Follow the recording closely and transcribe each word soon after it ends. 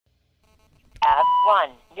1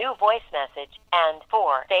 new voice message and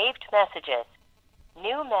 4 saved messages.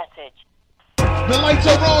 New message. The lights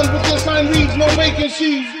are on, but the sign reads no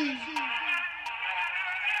vacancies.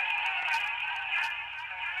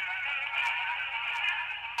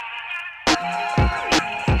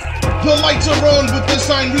 The lights are on, but the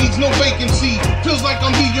sign reads no vacancy. Feels like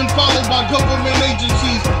I'm being followed by government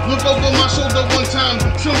agencies. Look over my shoulder one time,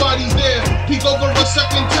 somebody's there. Peek over a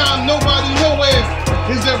second time, nobody nowhere.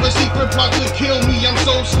 Is there a secret plot to kill me? I'm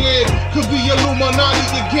so scared. Could be Illuminati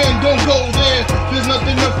again, don't go there. There's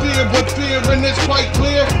nothing to fear but fear, and it's quite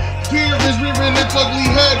clear. Fear is rearing its ugly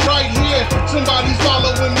head right here. Somebody's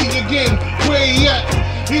following me again, where he at?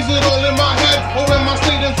 Is it all in my head, or am I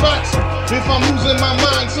stating facts? If I'm losing my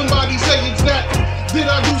mind, somebody say it's that. Did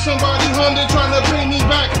I do somebody harm? They're trying to pay me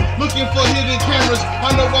back. Looking for hidden cameras,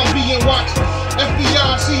 I know I'm being watched.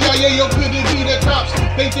 FBI, CIA, or could it be the cops?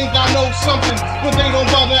 They think I know something, but they don't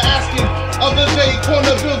bother asking. Other day,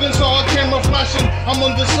 corner building, saw a camera flashing. I'm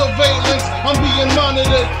under surveillance, I'm being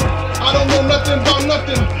monitored. I don't know nothing about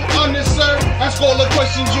nothing, honest sir. Ask all the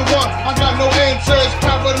questions you want, I got no answers.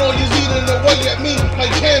 Paranoia's eating away at me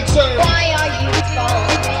like cancer. Why are you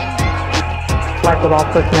following? Like with all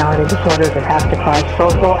personality disorders, it has to cause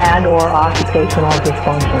social and or occupational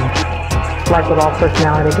dysfunction. Like with all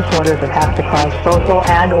personality disorders, it has to cause social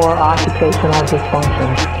and or occupational dysfunction.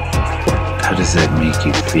 How does that make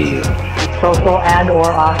you feel? Social and or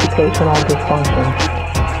occupational dysfunction.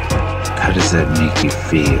 How does that make you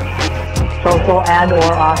feel? Social and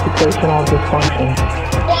or occupational dysfunction.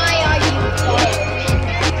 Why are you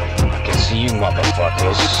following? I can see you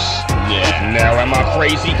motherfuckers. Yeah, now am I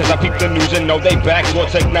crazy? Cause I peep the news and know they backdoor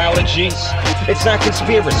technologies. It's not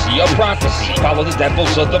conspiracy or prophecy. Follow the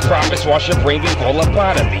devils or the prophets. Wash your brain before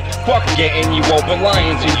lobotomy. Fuck getting you open,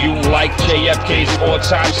 lying to you like JFK's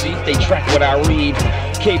autopsy. They track what I read.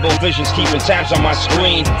 Cable vision's keeping tabs on my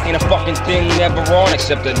screen. Ain't a fucking thing never on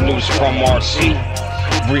except the news from RC.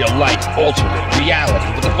 Real life, alternate reality.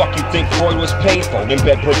 What the fuck you think Freud was paid for? In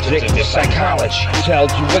bed predictive psychology. Tell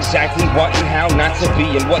you exactly what and how not to be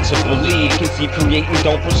and what to believe. Conceive, create, and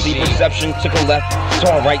don't perceive. Perception took a left,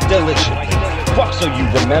 so I write diligently. Fuck so you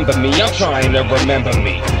remember me, I'm trying to remember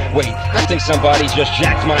me. Wait, I think somebody just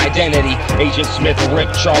jacked my identity. Agent Smith,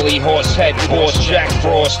 Rip, Charlie, Horsehead, Boss, Jack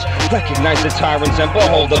Frost. Recognize the tyrants and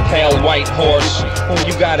behold the pale white horse. Oh,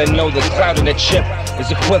 you gotta know the cloud in the chip is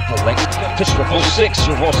equivalent to 666.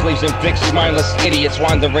 You're all slaves and fixed, mindless idiots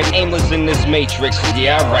wandering aimless in this matrix.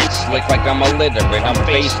 Yeah, I write slick like I'm illiterate, I'm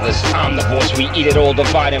faceless. Omnivorz, we eat it all,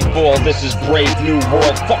 divide and fall. This is brave new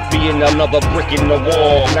world, fuck being another brick in the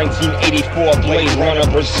wall. 1984, Blade Runner,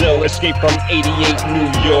 Brazil. Escape from 88, New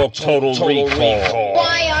York, total recall.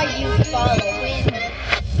 Why are you following?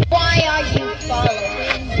 Why are you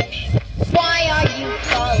following? Why are you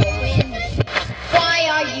following? Why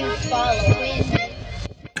are you following?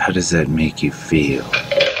 How does that make you feel?